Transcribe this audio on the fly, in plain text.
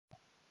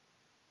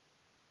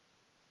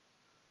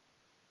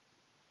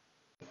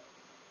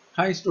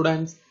Hi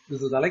students,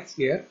 this is Alex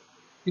here.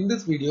 In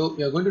this video,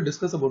 we are going to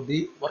discuss about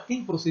the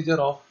working procedure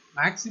of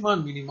maxima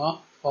and minima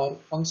for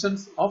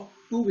functions of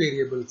two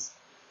variables.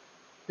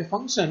 A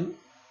function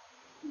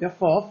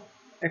f of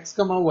x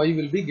comma y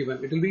will be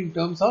given. It will be in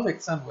terms of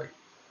x and y.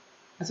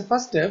 As a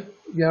first step,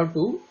 we have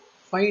to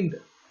find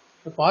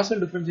the partial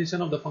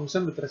differentiation of the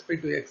function with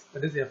respect to x,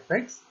 that is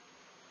fx,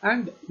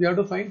 and we have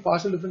to find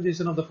partial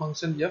differentiation of the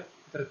function f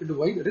with respect to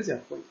y, that is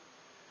fy.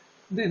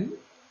 Then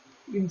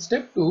in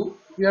step 2,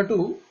 we have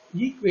to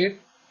equate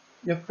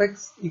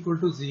fx equal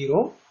to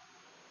 0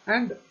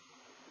 and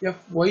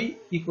fy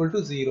equal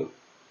to 0.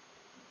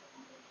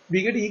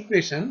 We get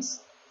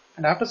equations,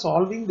 and after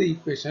solving the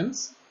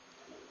equations,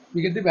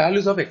 we get the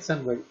values of x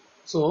and y.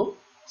 So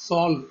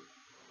solve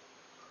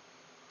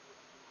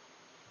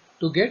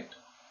to get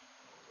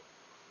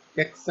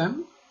x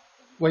and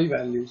y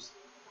values.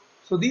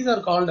 So these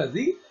are called as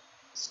the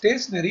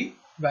stationary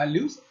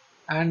values,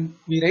 and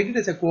we write it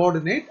as a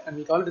coordinate and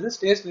we call it as a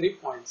stationary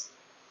points.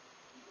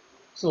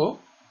 So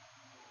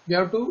we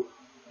have to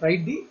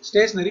write the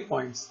stationary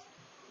points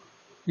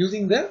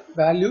using the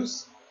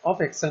values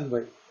of x and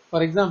y.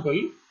 For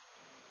example,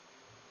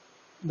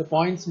 the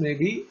points may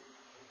be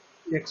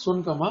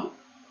x1 comma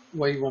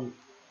y1,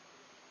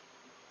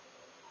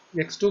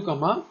 x2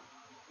 comma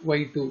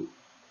y2,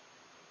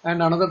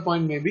 and another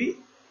point may be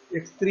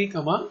x3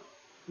 comma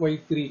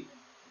y3,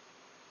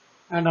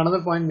 and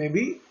another point may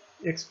be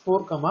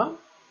x4 comma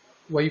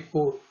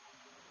y4.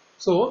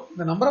 So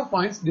the number of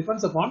points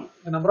depends upon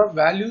the number of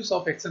values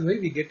of x and y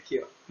we get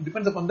here. It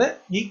depends upon the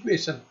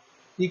equation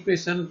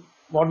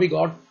what we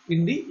got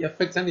in the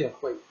fx and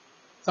fy.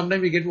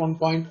 Sometimes we get 1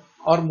 point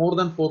or more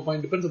than 4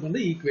 points, depends upon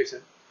the equation.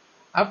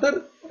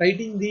 After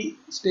writing the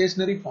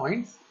stationary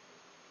points,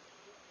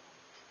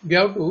 we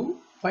have to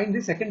find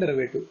the second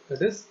derivative,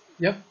 that is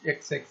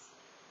fxx.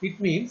 It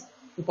means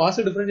the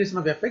partial differentiation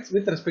of fx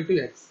with respect to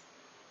x,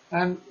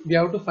 and we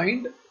have to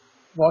find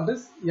what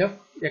is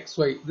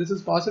fxy. This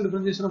is partial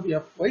differentiation of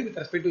fy with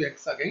respect to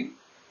x again,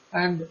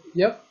 and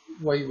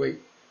fyy.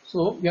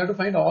 So we have to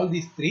find all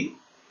these three,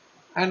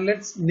 and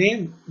let's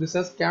name this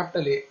as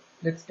capital A.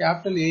 Let's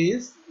capital A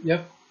is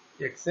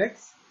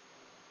fxx,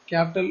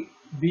 capital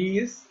B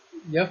is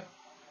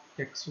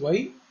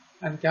fxy,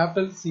 and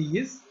capital C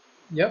is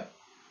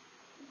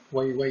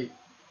fyy.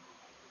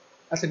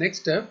 As a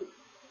next step,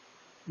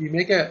 we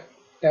make a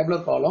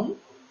tabular column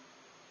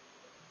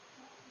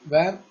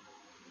where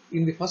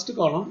in the first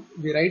column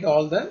we write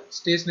all the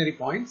stationary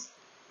points.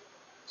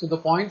 So the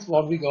points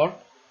what we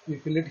got, we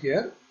fill it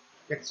here.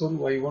 x1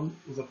 y1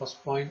 is the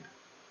first point,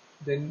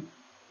 then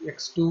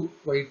x2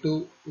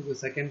 y2 is the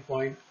second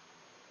point,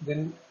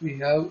 then we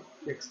have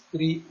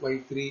x3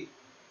 y3,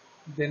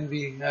 then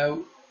we have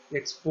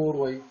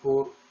x4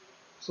 y4.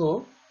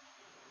 So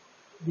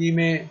we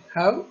may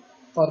have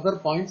further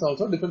points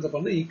also, depends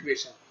upon the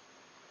equation.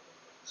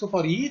 So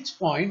for each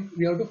point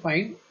we have to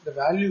find the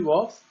value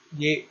of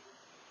A,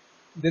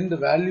 then the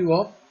value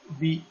of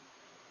B,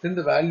 then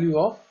the value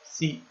of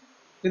C.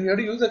 Then we have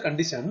to use a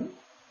condition.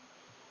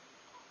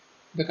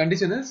 The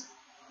condition is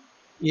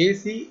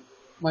AC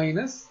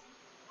minus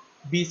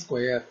B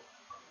square.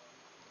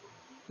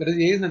 That is,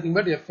 A is nothing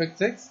but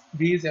fxx,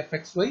 B is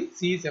fxy,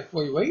 C is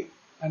fyy,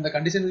 and the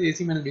condition is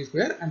AC minus B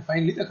square, and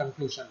finally the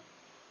conclusion.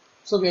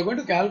 So we are going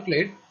to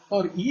calculate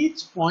for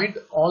each point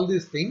all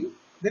these things,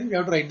 then we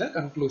have to write the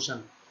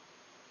conclusion.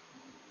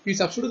 We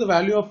substitute the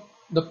value of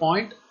the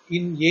point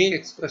in A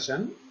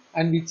expression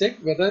and we check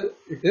whether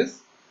it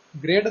is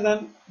greater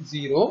than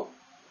 0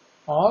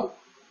 or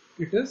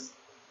it is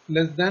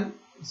less than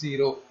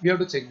 0. We have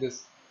to check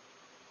this.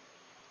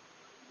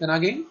 Then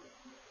again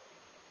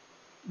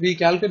we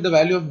calculate the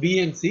value of B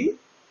and C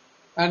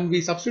and we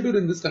substitute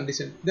in this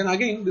condition. Then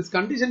again this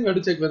condition we have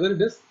to check whether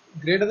it is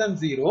greater than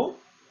 0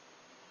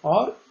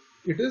 or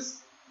it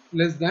is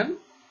less than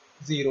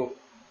 0.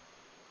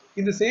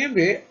 In the same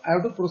way, I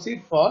have to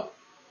proceed for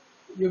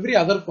every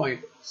other point.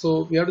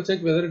 So we have to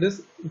check whether it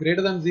is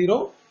greater than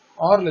 0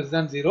 or less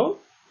than 0.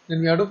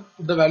 Then we have to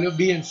put the value of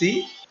B and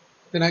C.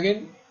 Then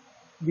again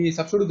we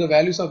substitute the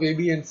values of A,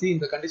 B and C in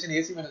the condition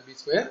AC minus B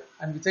square,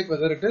 and we check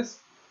whether it is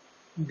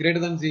greater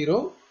than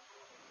 0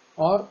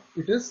 or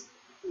it is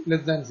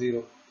less than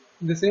 0.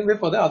 In the same way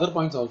for the other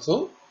points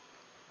also.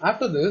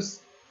 After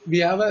this, we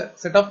have a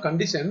set of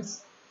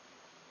conditions.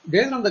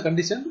 Based on the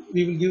condition,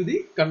 we will give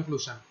the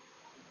conclusion.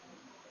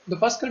 The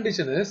first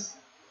condition is,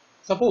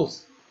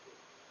 suppose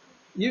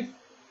if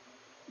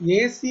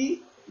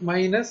AC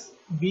minus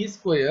B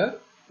square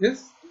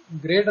is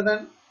greater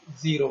than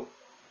 0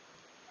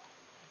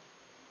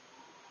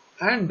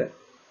 and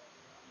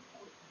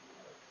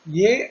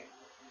A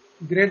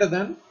greater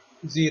than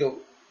 0,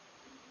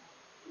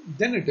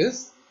 then it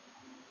is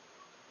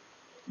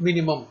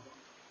minimum.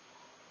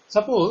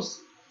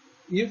 Suppose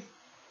if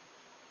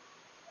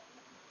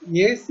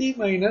AC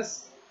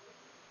minus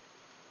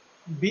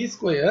B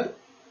square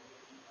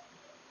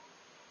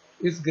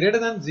is greater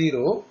than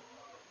 0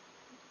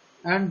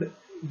 and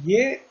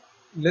A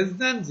less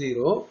than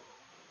 0,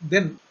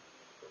 then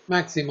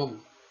maximum.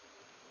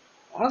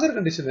 Another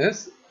condition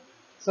is,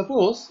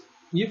 Suppose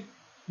if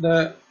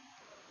the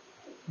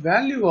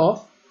value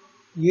of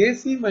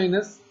AC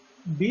minus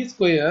B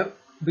square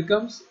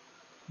becomes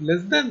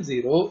less than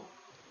 0,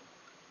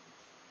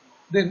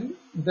 then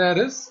there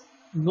is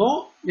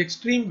no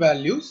extreme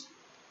values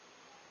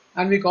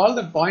and we call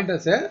that point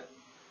as a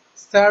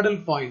saddle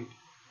point.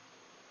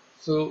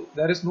 So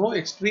there is no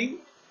extreme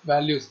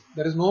values,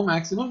 there is no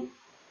maximum,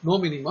 no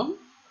minimum,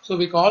 so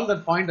we call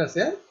that point as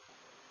a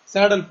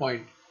saddle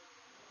point.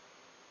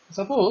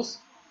 Suppose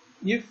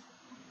if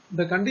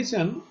the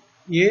condition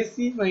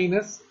AC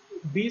minus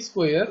B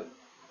square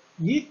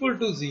equal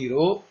to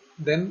 0,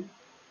 then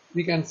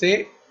we can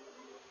say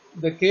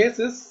the case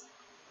is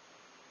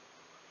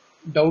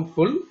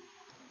doubtful.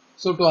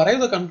 So to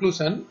arrive the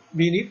conclusion,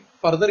 we need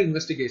further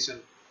investigation.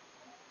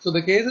 So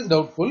the case is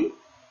doubtful,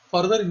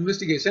 further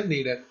investigation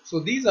needed. So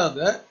these are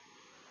the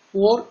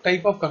 4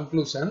 type of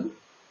conclusion.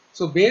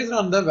 So based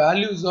on the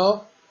values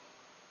of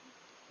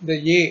the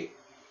A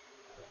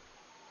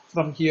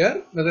from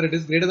here, whether it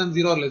is greater than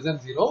 0 or less than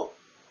 0,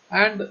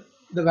 and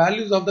the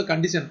values of the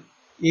condition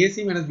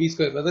AC minus B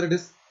square, whether it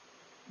is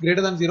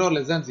greater than 0 or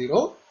less than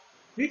 0,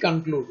 we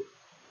conclude.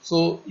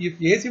 So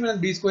if AC minus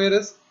B square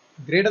is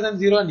greater than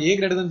 0 and A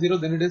greater than 0,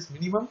 then it is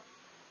minimum.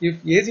 If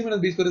AC minus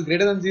B square is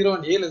greater than 0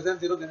 and A less than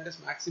 0, then it is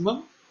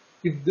maximum.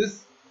 If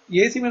this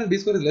AC minus B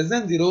square is less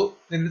than 0,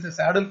 then it is a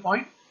saddle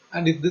point.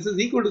 And if this is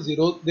equal to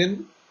 0,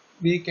 then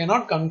we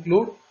cannot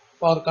conclude.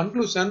 For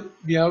conclusion,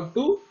 we have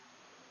to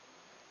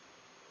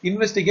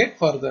investigate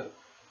further.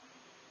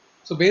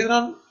 So based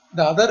on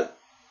the other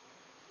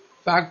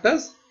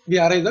factors, we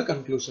arrive the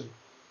conclusion.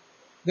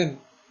 Then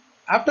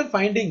after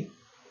finding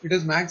it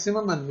is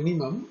maximum and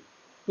minimum,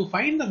 to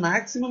find the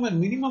maximum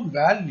and minimum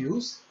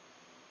values,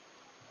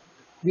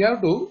 we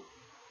have to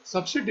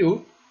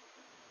substitute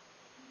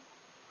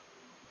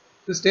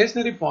the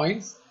stationary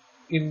points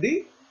in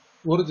the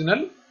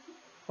original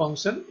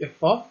function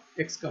f of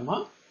x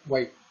comma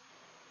y.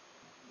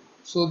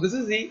 So this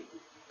is the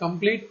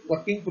complete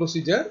working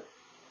procedure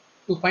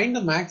to find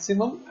the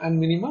maximum and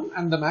minimum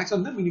and the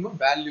maximum and the minimum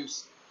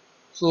values.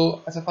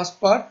 So as a first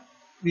part,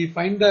 we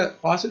find the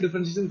partial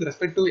differentiation with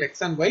respect to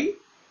x and y.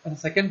 As a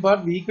second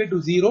part, we equate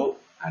to 0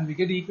 and we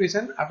get the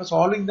equation. After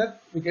solving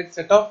that, we get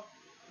set of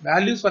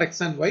values for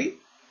x and y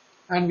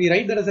and we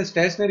write that as a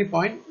stationary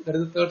point. That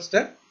is the third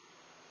step.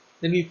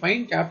 Then we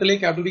find capital A,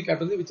 capital B,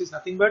 capital C, which is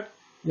nothing but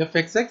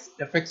fxx,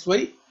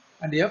 fxy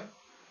and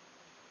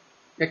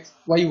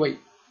fyy.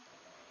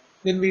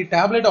 Then we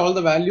tabulate all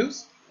the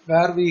values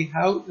where we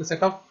have the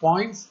set of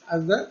points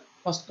as the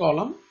first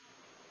column.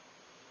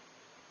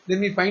 Then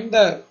we find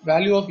the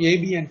value of A,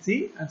 B and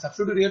C and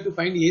substitute here to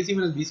find AC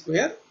minus B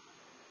square.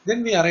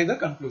 Then we arrive the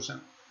conclusion.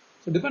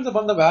 So it depends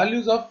upon the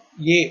values of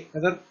A,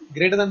 whether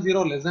greater than 0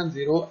 or less than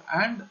 0,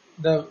 and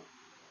the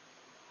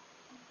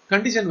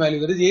condition value,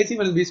 that is AC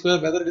minus B square,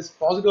 whether it is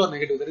positive or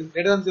negative, that is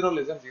greater than 0 or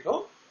less than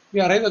 0, we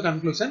arrive the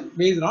conclusion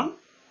based on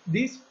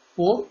these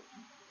 4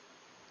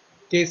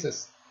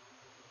 cases.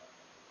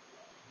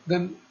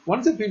 Then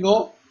once if we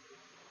know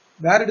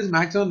where it is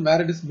maximum and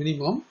where it is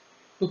minimum,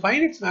 to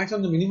find its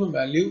maximum and minimum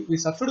value, we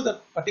substitute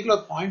that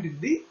particular point in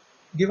the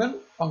given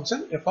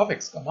function f of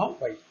x comma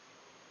y.